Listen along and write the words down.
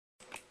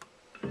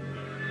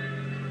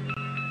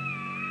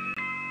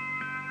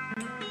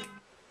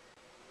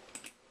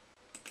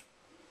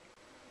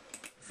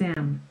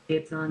Sam,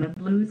 it's on a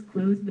Blue's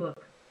Clues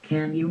book.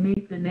 Can you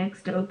make the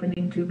next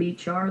opening to be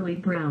Charlie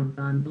Brown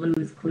on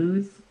Blue's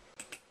Clues?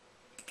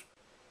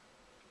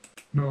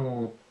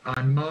 No,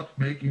 I'm not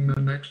making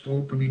the next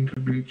opening to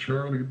be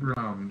Charlie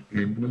Brown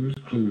in Blue's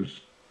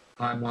Clues.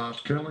 I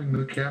was telling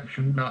the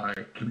caption guy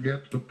to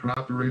get the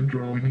proper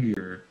intro in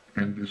here,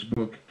 and this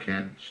book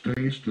can't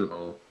stay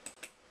still.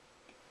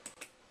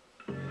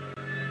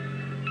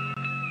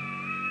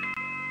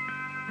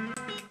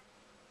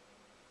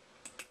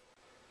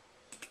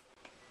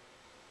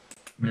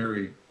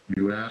 Mary,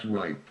 you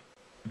asswipe.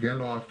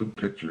 Get off the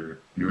picture.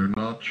 You're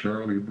not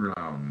Charlie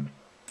Brown.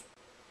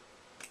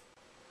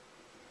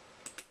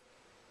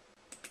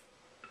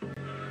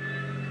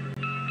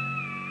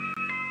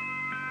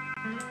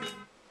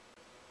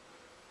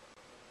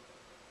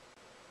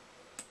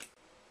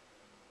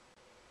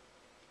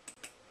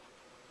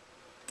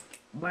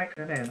 Mike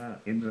Banana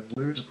in the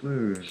Blue's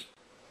Clues.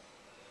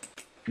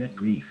 Good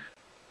grief.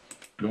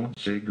 Don't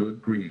say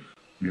good grief,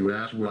 you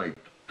asswipe.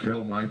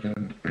 Tell Mike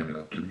and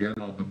Anna to get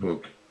on the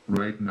book,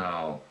 right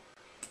now.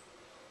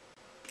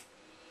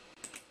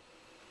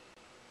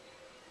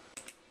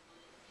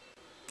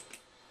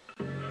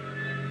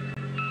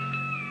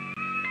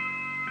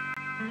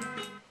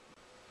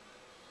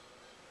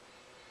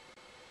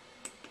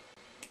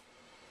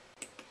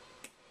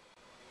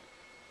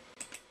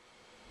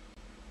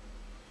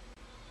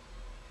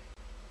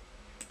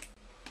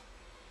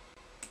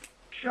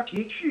 Chuck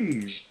E.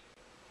 Cheese.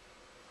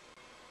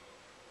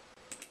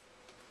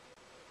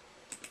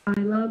 I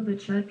love the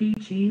Chuck E.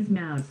 Cheese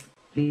mouse.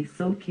 He's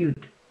so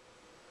cute.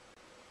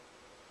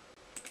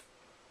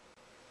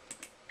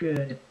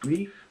 Good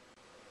grief.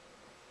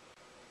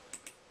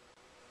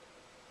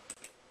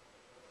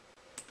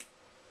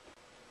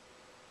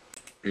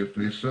 If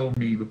they sell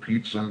me the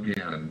pizza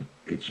again,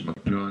 it's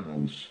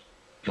McDonald's.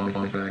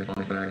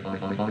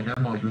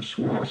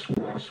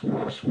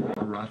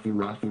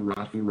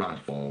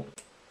 Raffle.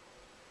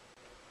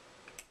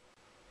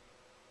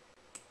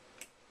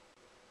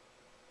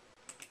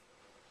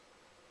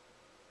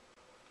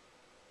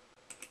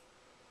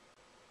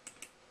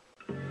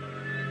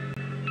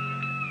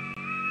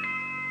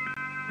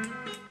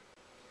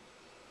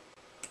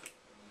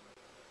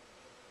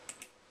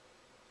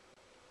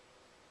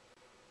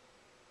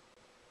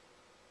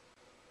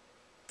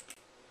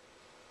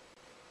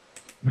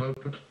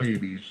 Muppet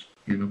Babies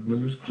in a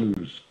Blue's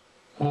Clues.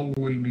 All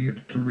we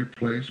need to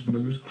replace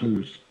Blue's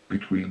Clues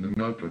between the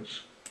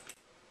Muppets.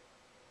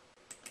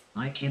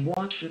 I can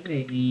watch the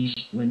babies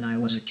when I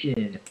was a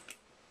kid.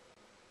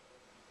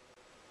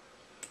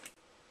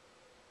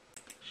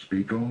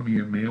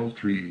 Speakonia Mail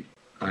 3,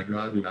 I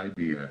got an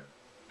idea.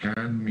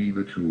 Hand me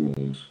the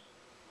tools.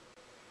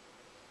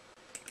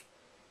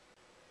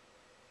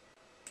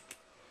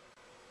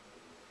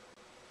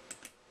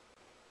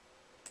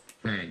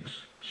 Thanks.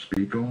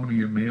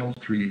 Speakonia Mail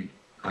 3,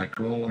 I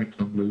call it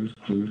the Blue's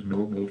Clues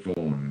mobile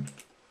phone.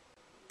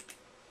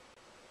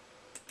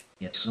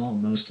 It's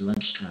almost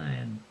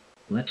lunchtime.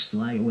 Let's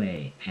fly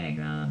away. Hang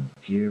on,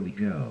 here we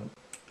go.